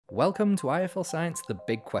Welcome to IFL Science The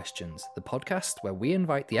Big Questions, the podcast where we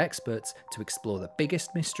invite the experts to explore the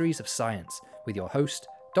biggest mysteries of science with your host,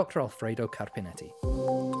 Dr. Alfredo Carpinetti.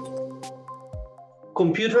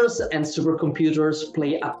 Computers and supercomputers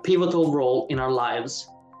play a pivotal role in our lives.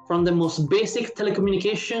 From the most basic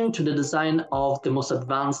telecommunication to the design of the most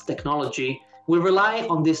advanced technology, we rely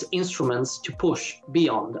on these instruments to push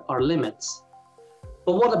beyond our limits.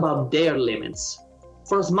 But what about their limits?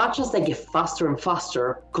 For as much as they get faster and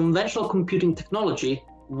faster, conventional computing technology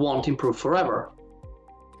won't improve forever.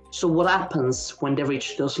 So what happens when they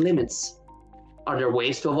reach those limits? Are there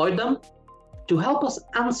ways to avoid them? To help us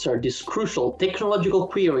answer this crucial technological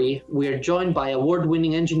query, we are joined by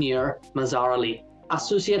award-winning engineer Mazhar Ali,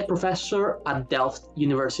 Associate Professor at Delft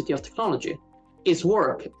University of Technology. His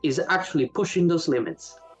work is actually pushing those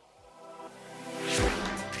limits.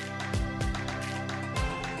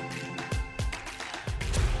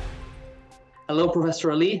 Hello,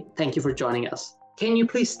 Professor Ali. Thank you for joining us. Can you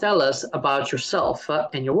please tell us about yourself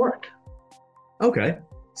and your work? Okay.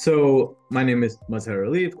 So my name is Mazhar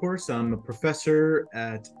Ali, of course. I'm a professor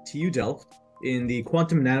at TU Delft in the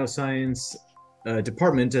Quantum Nanoscience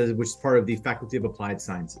department, which is part of the Faculty of Applied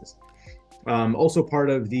Sciences. Also part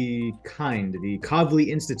of the Kavli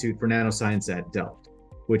Institute for Nanoscience at Delft,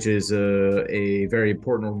 which is a very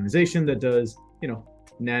important organization that does,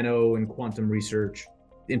 nano and quantum research,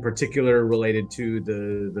 in particular related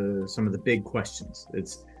to some of the big questions.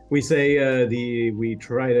 We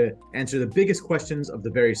try to answer the biggest questions of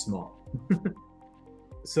the very small.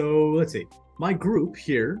 So let's see. My group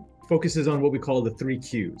here focuses on what we call the 3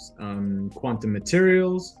 Qs, quantum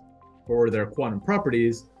materials for their quantum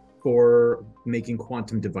properties for making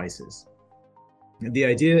quantum devices. The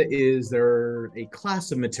idea is there are a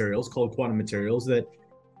class of materials called quantum materials that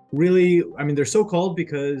really, they're so called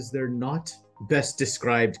because they're not best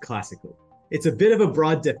described classically. It's a bit of a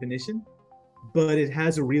broad definition, but it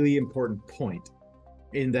has a really important point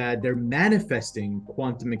in that they're manifesting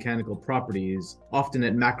quantum mechanical properties often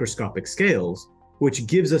at macroscopic scales, which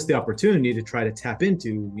gives us the opportunity to try to tap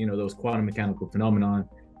into, those quantum mechanical phenomena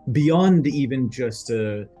beyond even just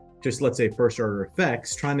let's say first order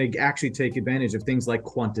effects, trying to actually take advantage of things like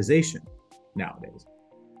quantization nowadays.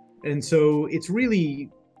 And so it's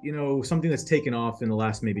really, something that's taken off in the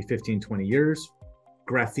last maybe 15, 20 years.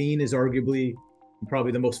 Graphene is arguably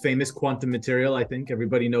probably the most famous quantum material I think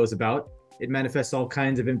everybody knows about. It manifests all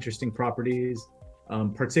kinds of interesting properties,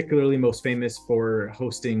 particularly most famous for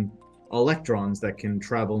hosting electrons that can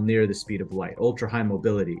travel near the speed of light, ultra high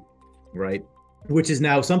mobility, right? Which is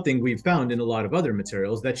now something we've found in a lot of other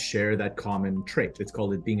materials that share that common trait. It's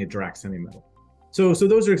called it being a Dirac semimetal. So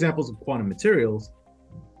those are examples of quantum materials.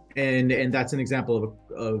 And that's an example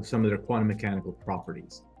of some of their quantum mechanical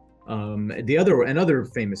properties. Another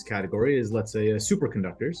famous category is, let's say,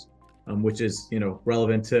 superconductors, which is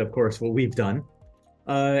relevant to, of course, what we've done.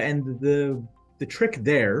 And the trick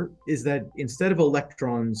there is that instead of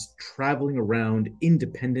electrons traveling around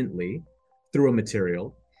independently through a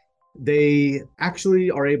material, they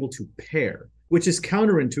actually are able to pair, which is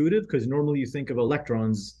counterintuitive because normally you think of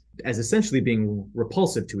electrons as essentially being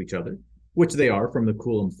repulsive to each other, which they are from the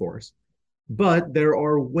Coulomb force. But there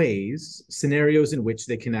are scenarios in which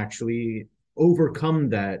they can actually overcome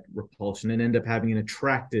that repulsion and end up having an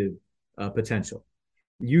attractive potential,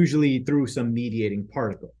 usually through some mediating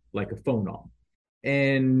particle, like a phonon.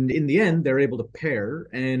 And in the end, they're able to pair,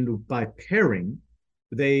 and by pairing,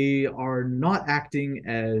 they are not acting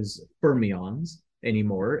as fermions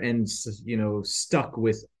anymore and, stuck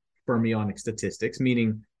with fermionic statistics,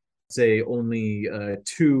 meaning say only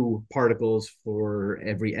 2 particles for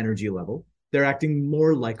every energy level. They're acting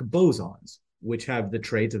more like bosons, which have the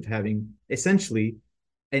trait of having essentially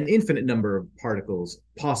an infinite number of particles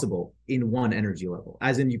possible in one energy level,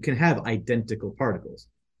 as in you can have identical particles,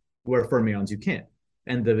 where fermions you can't.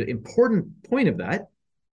 And the important point of that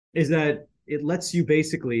is that it lets you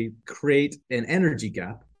basically create an energy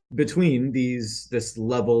gap between this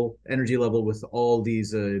energy level with all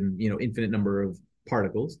these infinite number of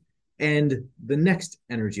particles and the next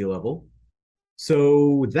energy level.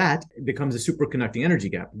 So that becomes a superconducting energy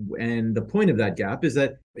gap. And the point of that gap is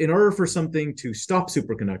that in order for something to stop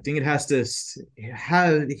superconducting, it has to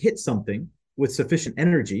hit something with sufficient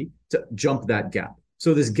energy to jump that gap.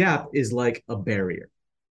 So this gap is like a barrier.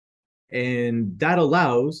 And that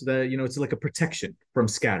allows that, it's like a protection from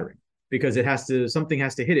scattering because something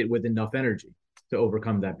has to hit it with enough energy to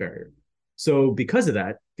overcome that barrier. So because of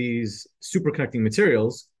that, these superconducting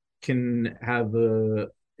materials can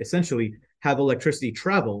essentially have electricity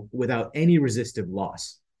travel without any resistive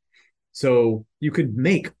loss. So you could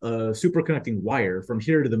make a superconducting wire from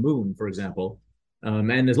here to the moon, for example,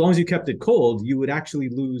 And as long as you kept it cold, you would actually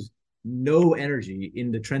lose no energy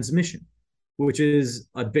in the transmission, which is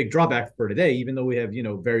a big drawback for today. Even though we have,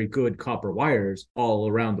 very good copper wires all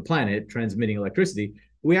around the planet transmitting electricity,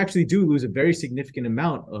 we actually do lose a very significant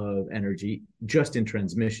amount of energy just in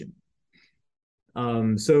transmission.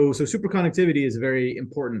 So superconductivity is a very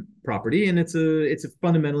important property, and it's a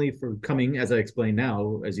fundamentally for coming, as I explained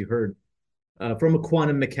now, as you heard, from a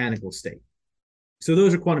quantum mechanical state. So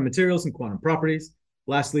those are quantum materials and quantum properties.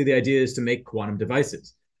 Lastly, the idea is to make quantum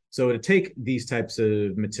devices. So to take these types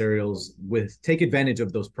of materials take advantage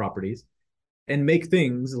of those properties and make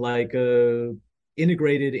things like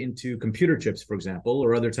integrated into computer chips, for example,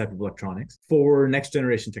 or other type of electronics for next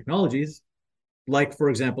generation technologies. Like, for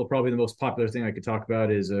example, probably the most popular thing I could talk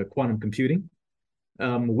about is quantum computing,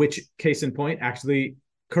 which, case in point, actually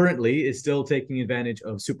currently is still taking advantage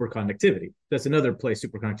of superconductivity. That's another place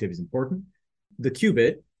superconductivity is important. The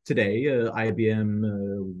qubit today,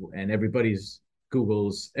 IBM and everybody's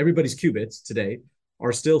qubits today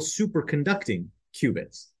are still superconducting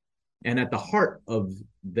qubits. And at the heart of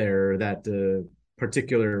that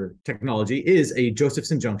particular technology is a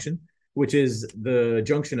Josephson junction, which is the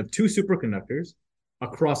junction of two superconductors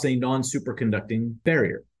across a non-superconducting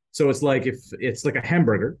barrier. So it's like a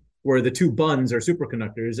hamburger where the two buns are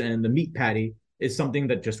superconductors and the meat patty is something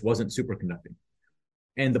that just wasn't superconducting.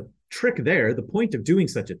 And the trick there, the point of doing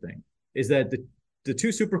such a thing, is that the two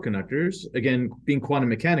superconductors, again, being quantum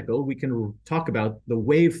mechanical, we can talk about the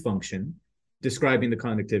wave function describing the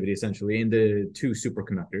conductivity essentially in the two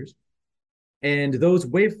superconductors. And those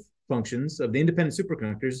wave functions of the independent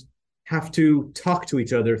superconductors have to talk to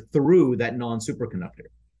each other through that non-superconductor.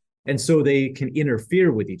 And so they can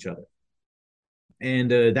interfere with each other.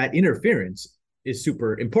 And that interference is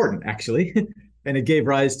super important, actually. And it gave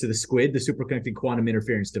rise to the SQUID, the superconducting quantum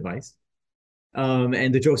interference device,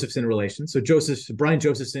 and the Josephson relation. So Brian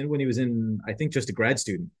Josephson, when he was I think just a grad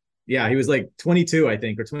student. Yeah, he was like 22, I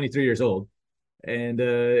think, or 23 years old. And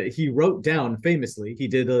he wrote down famously, he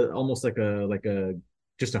did almost like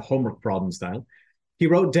just a homework problem style. He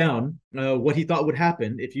wrote down what he thought would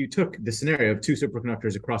happen if you took the scenario of two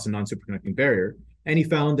superconductors across a non-superconducting barrier, and he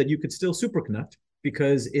found that you could still superconduct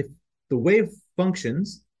because if the wave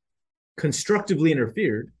functions constructively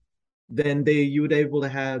interfered, then you would be able to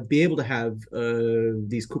have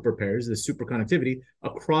these Cooper pairs, the superconductivity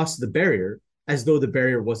across the barrier as though the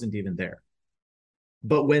barrier wasn't even there.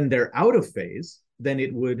 But when they're out of phase, then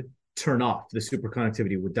it would turn off. The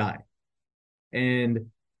superconductivity would die. And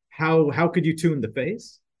how could you tune the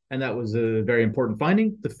phase? And that was a very important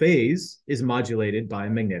finding. The phase is modulated by a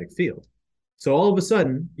magnetic field. So all of a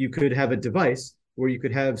sudden, you could have a device where you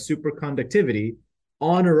could have superconductivity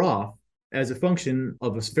on or off as a function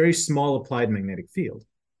of a very small applied magnetic field.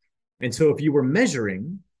 And so if you were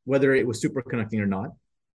measuring whether it was superconducting or not,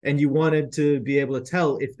 and you wanted to be able to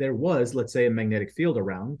tell if there was, let's say, a magnetic field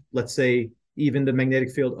around, let's say even the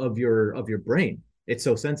magnetic field of your brain, it's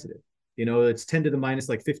so sensitive. It's 10 to the minus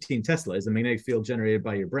 15 Tesla is the magnetic field generated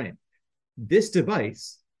by your brain. This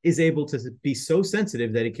device is able to be so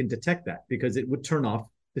sensitive that it can detect that because it would turn off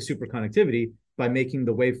the superconductivity by making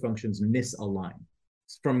the wave functions misalign.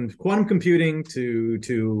 From quantum computing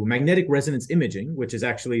to magnetic resonance imaging, which is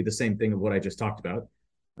actually the same thing of what I just talked about,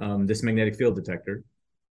 this magnetic field detector,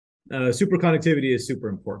 superconductivity is super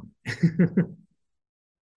important.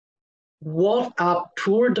 What a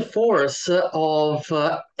tour de force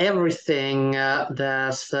of everything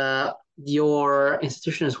that your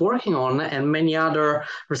institution is working on and many other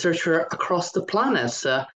researchers across the planet.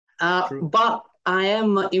 But I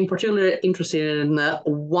am in particular interested in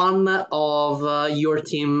one of your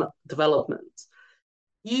team developments.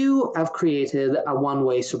 You have created a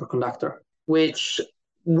one-way superconductor, which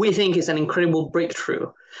we think is an incredible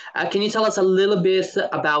breakthrough. Can you tell us a little bit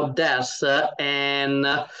about that and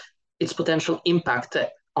its potential impact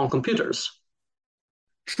on computers?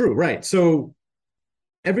 True, right. So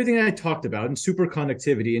everything I talked about in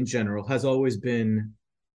superconductivity in general has always been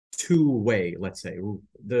two-way, let's say.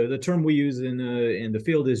 The term we use in the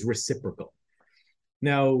field is reciprocal.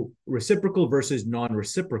 Now, reciprocal versus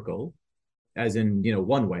non-reciprocal, as in,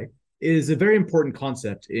 one way, is a very important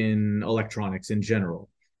concept in electronics in general.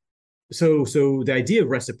 So the idea of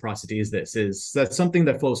reciprocity is that something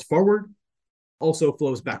that flows forward also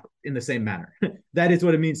flows back in the same manner. That is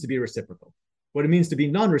what it means to be reciprocal. What it means to be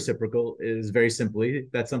non-reciprocal is very simply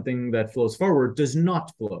that something that flows forward does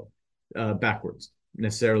not flow backwards,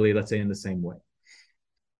 necessarily, let's say, in the same way.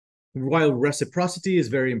 While reciprocity is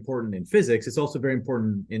very important in physics, it's also very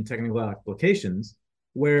important in technical applications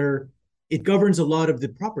where it governs a lot of the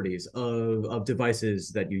properties of devices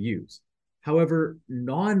that you use. However,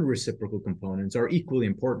 non-reciprocal components are equally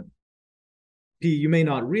important. You may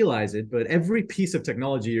not realize it, but every piece of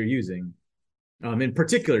technology you're using, in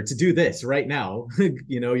particular to do this right now,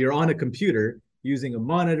 you're on a computer using a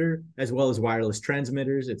monitor as well as wireless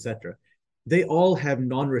transmitters, etc. They all have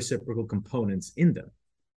non-reciprocal components in them.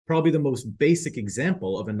 Probably the most basic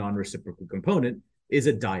example of a non-reciprocal component is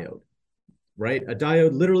a diode, right? A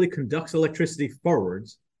diode literally conducts electricity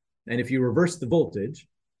forwards, and if you reverse the voltage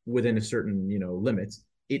within a certain, limits,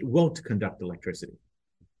 it won't conduct electricity.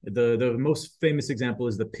 The most famous example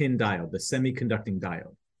is the PIN diode, the semiconducting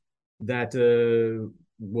diode, that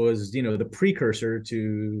was, the precursor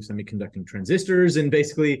to semiconducting transistors and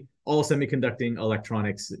basically all semiconducting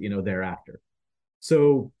electronics, thereafter.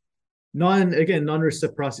 So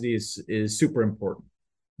non-reciprocity is super important,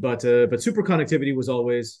 but superconductivity was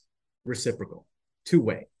always reciprocal,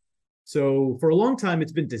 two-way. So for a long time,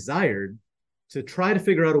 it's been desired to try to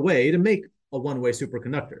figure out a way to make a one-way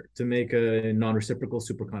superconductor, to make a non-reciprocal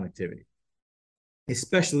superconductivity,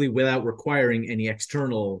 especially without requiring any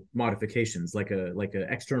external modifications, like a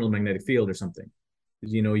external magnetic field or something.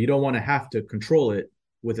 You don't want to have to control it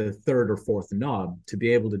with a third or fourth knob to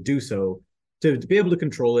be able to do so, to be able to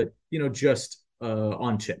control it, just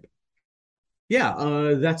on chip.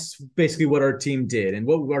 Yeah, that's basically what our team did. And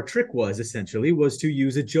what our trick was essentially was to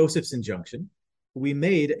use a Josephson junction. We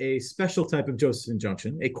made a special type of Josephson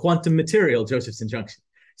junction, a quantum material Josephson junction.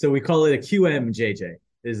 So we call it a QMJJ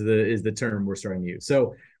is the term we're starting to use.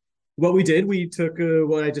 So what we did, we took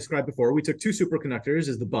what I described before. We took two superconductors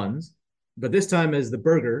as the buns, but this time as the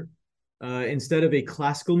burger. Instead of a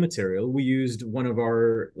classical material, we used one of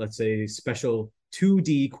our, let's say, special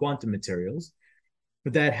 2D quantum materials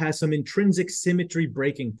that has some intrinsic symmetry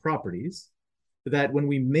breaking properties that when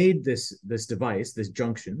we made this device, this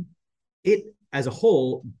junction, it as a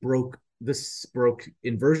whole broke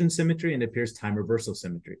inversion symmetry and appears time reversal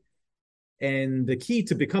symmetry. And the key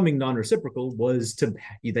to becoming non-reciprocal was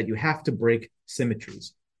that you have to break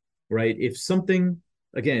symmetries, right? If something,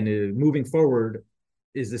 again, moving forward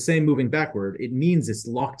is the same moving backward, it means it's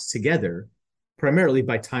locked together primarily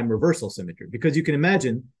by time reversal symmetry, because you can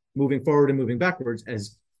imagine moving forward and moving backwards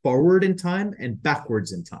as forward in time and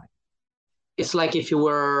backwards in time. It's like if you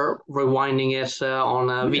were rewinding it on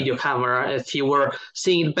a video camera, if you were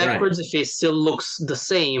seeing it backwards, right. If it still looks the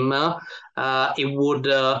same, it would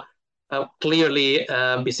clearly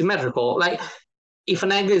be symmetrical. Like if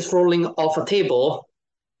an egg is rolling off a table,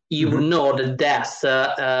 you would know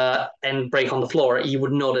that and break on the floor. You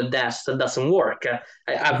would know that doesn't work.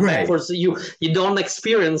 Right. Backwards, you don't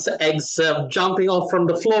experience eggs jumping off from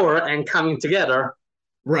the floor and coming together.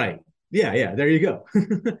 Right. Yeah. There you go.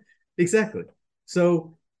 Exactly.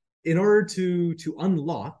 So, in order to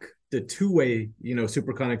unlock the two-way,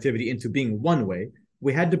 superconductivity into being one-way,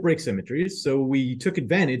 we had to break symmetries. So we took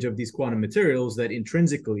advantage of these quantum materials that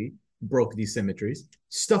intrinsically broke these symmetries,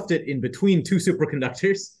 stuffed it in between two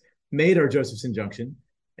superconductors, made our Josephson junction,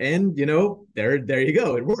 and there you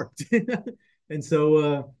go, it worked. And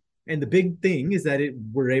so and the big thing is that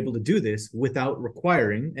we're able to do this without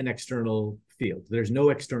requiring an external field. There's no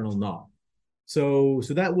external knob. So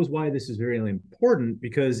that was why this is very important,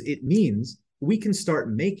 because it means we can start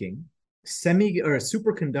making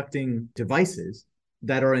superconducting devices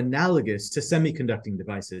that are analogous to semiconducting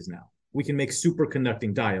devices now. We can make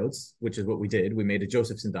superconducting diodes, which is what we did. We made a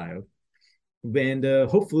Josephson diode. And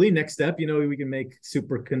hopefully next step, we can make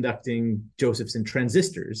superconducting Josephson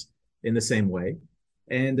transistors in the same way,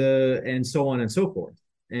 and so on and so forth.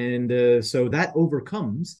 And so that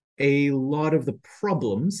overcomes a lot of the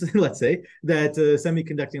problems, let's say, that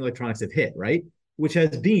semiconducting electronics have hit, right? Which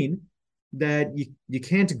has been that you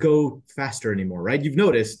can't go faster anymore, right? You've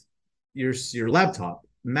noticed your laptop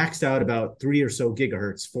maxed out about 3 or so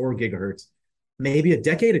gigahertz, 4 gigahertz, maybe a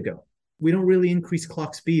decade ago. We don't really increase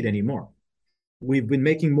clock speed anymore. We've been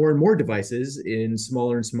making more and more devices in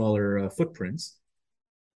smaller and smaller footprints,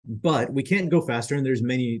 but we can't go faster. And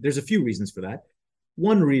there's a few reasons for that.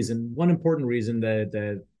 One important reason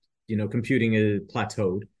that computing is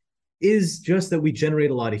plateaued is just that we generate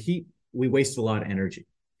a lot of heat. We waste a lot of energy.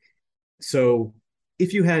 So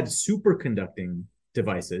if you had superconducting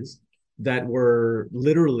devices that were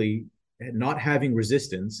literally not having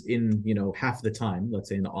resistance in, half the time, let's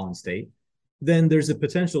say in the on state, then there's a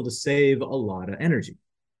potential to save a lot of energy.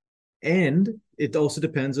 And it also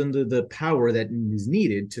depends on the power that is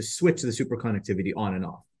needed to switch the superconductivity on and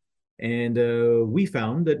off. And we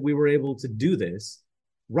found that we were able to do this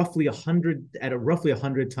roughly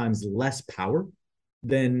 100 times less power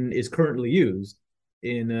than is currently used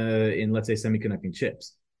in let's say semiconducting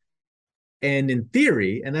chips. And in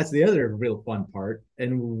theory, and that's the other real fun part,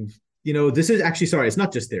 and this is actually, sorry, it's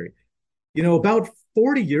not just theory. About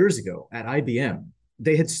 40 years ago at IBM,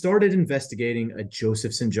 they had started investigating a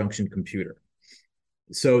Josephson junction computer.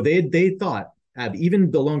 So they thought, even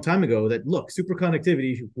a long time ago, that look,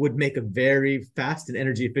 superconductivity would make a very fast and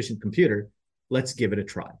energy efficient computer. Let's give it a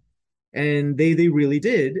try. And they really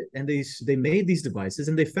did. And they made these devices,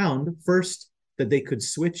 and they found first that they could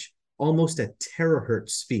switch almost at terahertz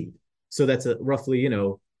speed. So that's roughly,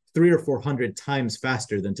 300 or 400 times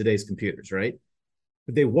faster than today's computers, right?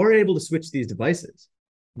 But they were able to switch these devices,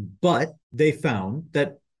 but they found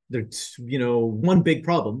that there's, one big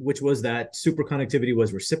problem, which was that superconductivity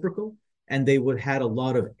was reciprocal, and they would had a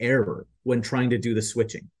lot of error when trying to do the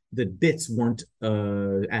switching. The bits weren't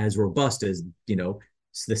as robust as,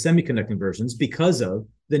 the semiconducting versions because of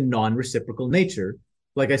the non-reciprocal nature,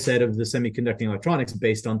 like I said, of the semiconducting electronics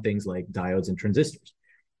based on things like diodes and transistors.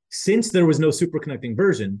 Since there was no superconducting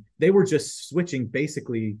version, they were just switching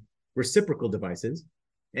basically reciprocal devices.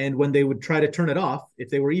 And when they would try to turn it off, if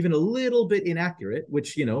they were even a little bit inaccurate,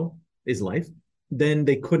 which, is life, then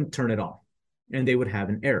they couldn't turn it off and they would have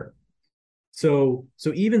an error. So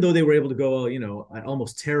even though they were able to go, at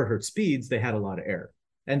almost terahertz speeds, they had a lot of error.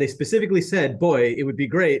 And they specifically said, boy, it would be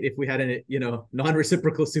great if we had a,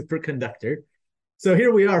 non-reciprocal superconductor. So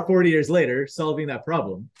here we are 40 years later solving that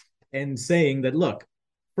problem and saying that, look,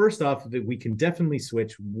 first off, that we can definitely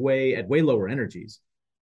switch at way lower energies.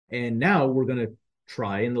 And now we're going to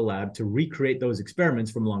try in the lab to recreate those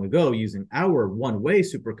experiments from long ago using our one-way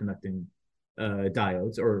superconducting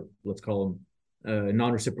diodes, or let's call them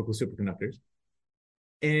non-reciprocal superconductors,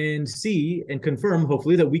 and see and confirm,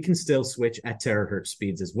 hopefully, that we can still switch at terahertz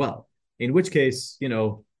speeds as well. In which case,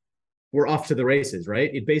 we're off to the races,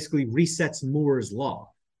 right? It basically resets Moore's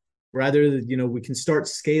law. Rather, we can start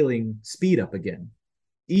scaling speed up again.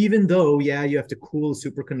 Even though, you have to cool a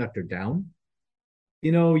superconductor down,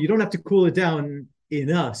 you don't have to cool it down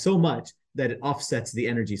enough so much that it offsets the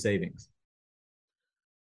energy savings.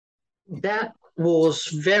 That was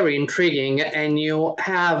very intriguing, and you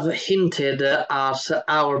have hinted at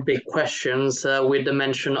our big questions with the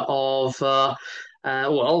mention of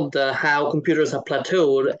how computers have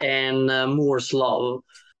plateaued and Moore's law.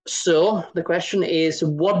 So the question is,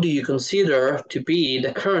 what do you consider to be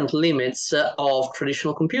the current limits of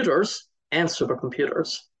traditional computers and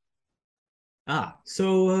supercomputers?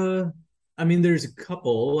 There's a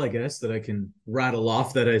couple, I guess, that I can rattle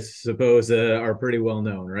off that I suppose are pretty well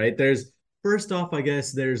known, right? First off, I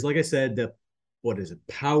guess there's, like I said,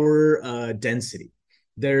 power density.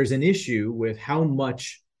 There's an issue with how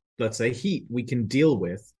much, let's say, heat we can deal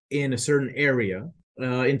with in a certain area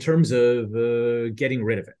in terms of getting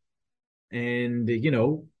rid of it. And,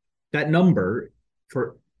 that number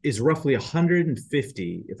is roughly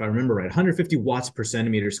 150, if I remember right, 150 watts per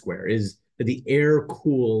centimeter square is the air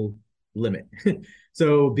cool limit.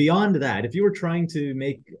 So beyond that, if you were trying to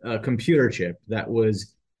make a computer chip that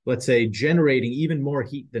was, let's say, generating even more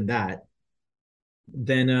heat than that,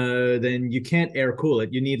 then you can't air cool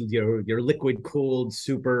it. You need your liquid cooled,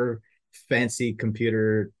 super fancy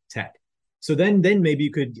computer tech. So then maybe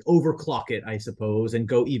you could overclock it, I suppose, and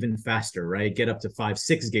go even faster, right? Get up to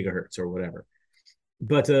 5-6 gigahertz or whatever.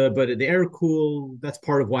 But the air cool, that's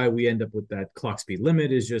part of why we end up with that clock speed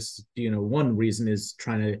limit, is just, one reason is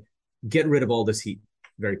trying to get rid of all this heat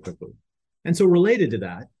very quickly. And so related to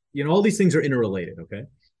that, all these things are interrelated, okay?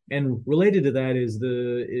 And related to that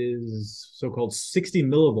is so-called 60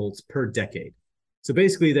 millivolts per decade. So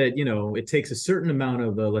basically that, it takes a certain amount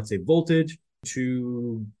of, let's say, voltage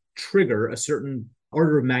to trigger a certain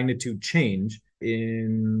order of magnitude change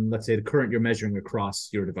in, let's say, the current you're measuring across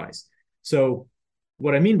your device. So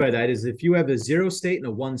what I mean by that is if you have a 0 state and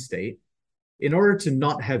a 1 state, in order to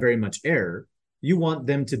not have very much error, you want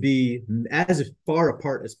them to be as far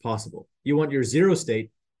apart as possible. You want your 0 state,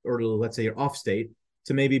 or let's say your off state,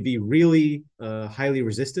 to maybe be really highly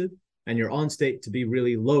resistive, and your on state to be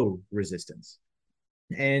really low resistance.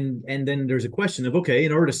 And then there's a question of, okay,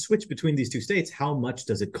 in order to switch between these two states, how much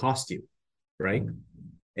does it cost you, right?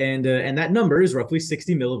 And that number is roughly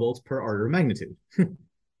 60 millivolts per order of magnitude.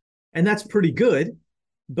 And that's pretty good,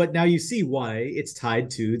 but now you see why it's tied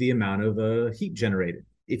to the amount of heat generated.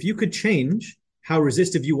 If you could change how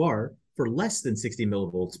resistive you are for less than 60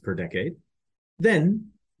 millivolts per decade, then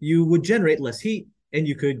you would generate less heat, and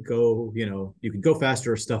you could go,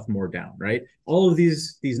 faster or stuff more down, right? All of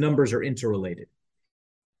these numbers are interrelated.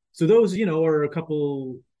 So those, are a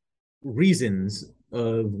couple reasons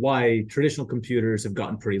of why traditional computers have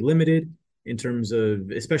gotten pretty limited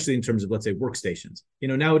especially in terms of, let's say, workstations.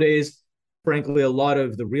 Nowadays, frankly, a lot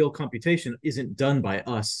of the real computation isn't done by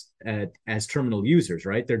us as terminal users,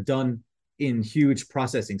 right? They're done in huge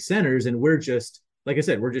processing centers, and we're just, like I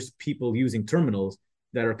said, we're just people using terminals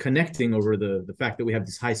that are connecting over the fact that we have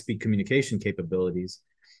these high-speed communication capabilities.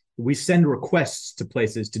 We send requests to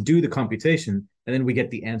places to do the computation, and then we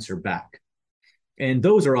get the answer back. And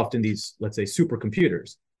those are often these, let's say,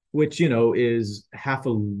 supercomputers, which, is half a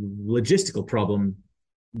logistical problem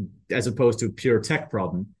as opposed to a pure tech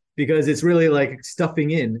problem, because it's really like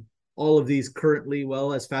stuffing in all of these currently,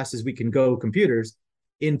 as fast as we can go computers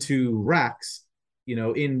into racks,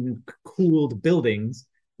 in cooled buildings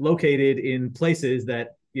located in places that,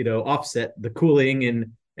 offset the cooling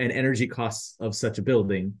and energy costs of such a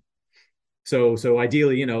building. So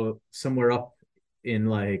ideally, somewhere up in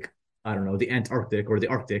like, I don't know, the Antarctic or the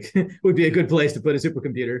Arctic would be a good place to put a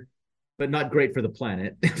supercomputer, but not great for the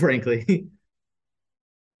planet, frankly.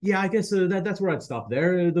 Yeah, I guess that's where I'd stop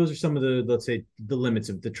there. Those are some of the, let's say, the limits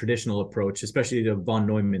of the traditional approach, especially the von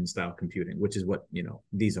Neumann style computing, which is what,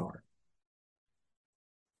 these are.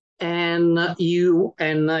 And you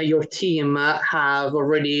and your team have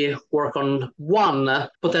already worked on one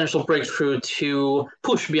potential breakthrough to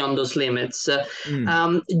push beyond those limits.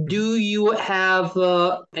 Do you have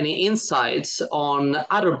any insights on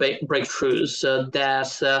other breakthroughs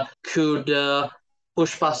that could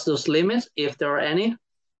push past those limits, if there are any?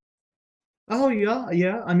 Oh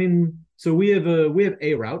yeah. I mean, so we have a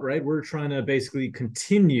route, right? We're trying to basically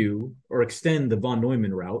continue or extend the von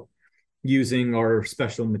Neumann route using our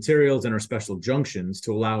special materials and our special junctions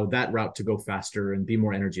to allow that route to go faster and be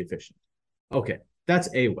more energy efficient. Okay, that's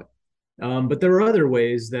a way. But there are other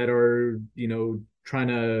ways that are, trying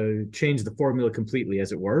to change the formula completely,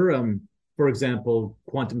 as it were. For example,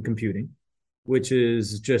 quantum computing, which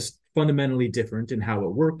is just fundamentally different in how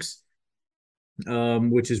it works,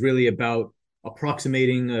 which is really about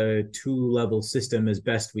approximating a two-level system as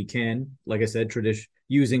best we can. Like I said,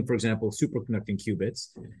 using, for example, superconducting qubits,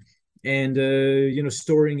 and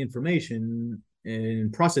storing information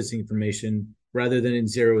and processing information rather than in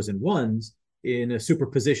zeros and ones in a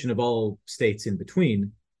superposition of all states in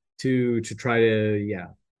between to try to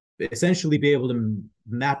essentially be able to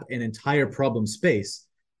map an entire problem space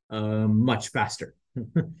much faster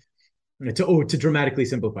to dramatically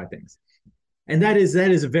simplify things. And that is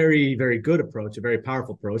a very, very good approach, a very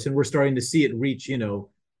powerful approach, and we're starting to see it reach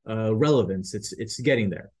relevance. It's getting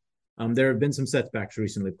there. There have been some setbacks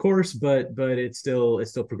recently, of course, but it's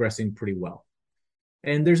still progressing pretty well.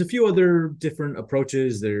 And there's a few other different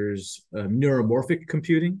approaches. There's neuromorphic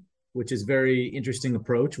computing, which is a very interesting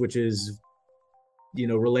approach, which is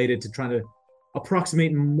related to trying to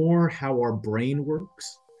approximate more how our brain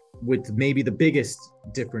works, with maybe the biggest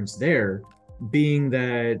difference there being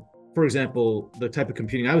that, for example, the type of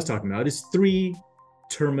computing I was talking about is 3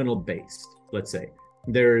 terminal based, let's say.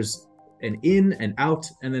 There's an in, an out,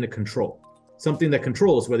 and then a control. Something that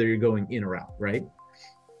controls whether you're going in or out, right?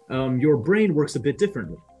 Your brain works a bit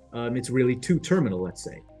differently. It's really 2 terminal, let's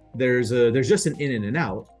say. There's just an in and an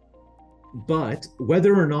out, but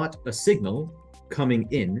whether or not a signal coming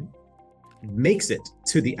in makes it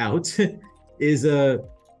to the out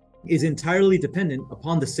is entirely dependent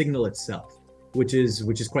upon the signal itself, which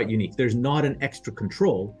is quite unique. There's not an extra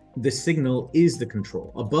control. The signal is the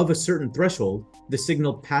control. Above a certain threshold, the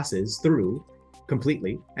signal passes through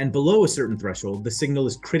completely, and below a certain threshold, the signal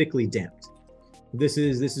is critically damped. This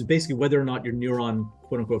is basically whether or not your neuron,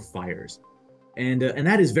 quote unquote, fires, and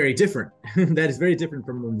that is very different. That is very different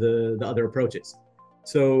from the other approaches.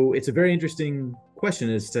 So it's a very interesting question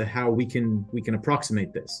as to how we can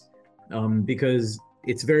approximate this, because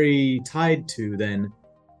it's very tied to then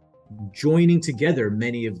joining together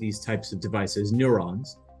many of these types of devices,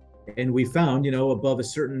 neurons, and we found, above a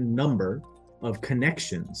certain number of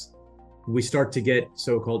connections, we start to get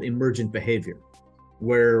so-called emergent behavior,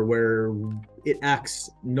 where it acts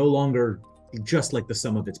no longer just like the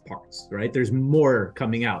sum of its parts, right? There's more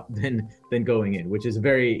coming out than going in, which is a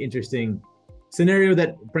very interesting scenario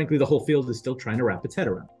that, frankly, the whole field is still trying to wrap its head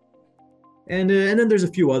around. And then there's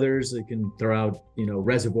a few others. I can throw out,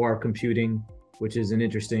 reservoir computing, which is an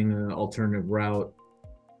interesting alternative route.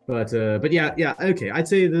 But yeah, okay. I'd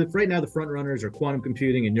say right now the front runners are quantum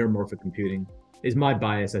computing and neuromorphic computing is my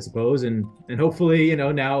bias, I suppose, and hopefully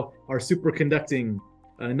now our superconducting,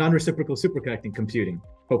 non-reciprocal superconducting computing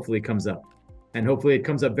hopefully comes up, and hopefully it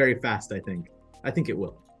comes up very fast. I think it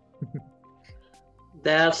will.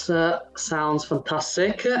 That sounds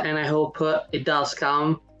fantastic, and I hope it does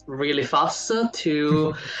come really fast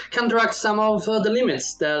to counteract some of the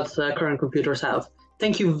limits that current computers have.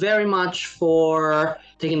 Thank you very much for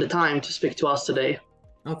taking the time to speak to us today.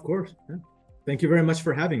 Of course. Yeah. Thank you very much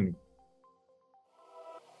for having me.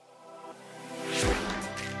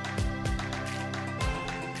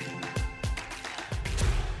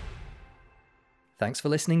 Thanks for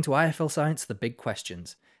listening to IFL Science The Big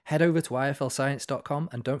Questions. Head over to iflscience.com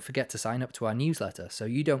and don't forget to sign up to our newsletter so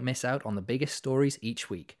you don't miss out on the biggest stories each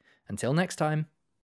week. Until next time.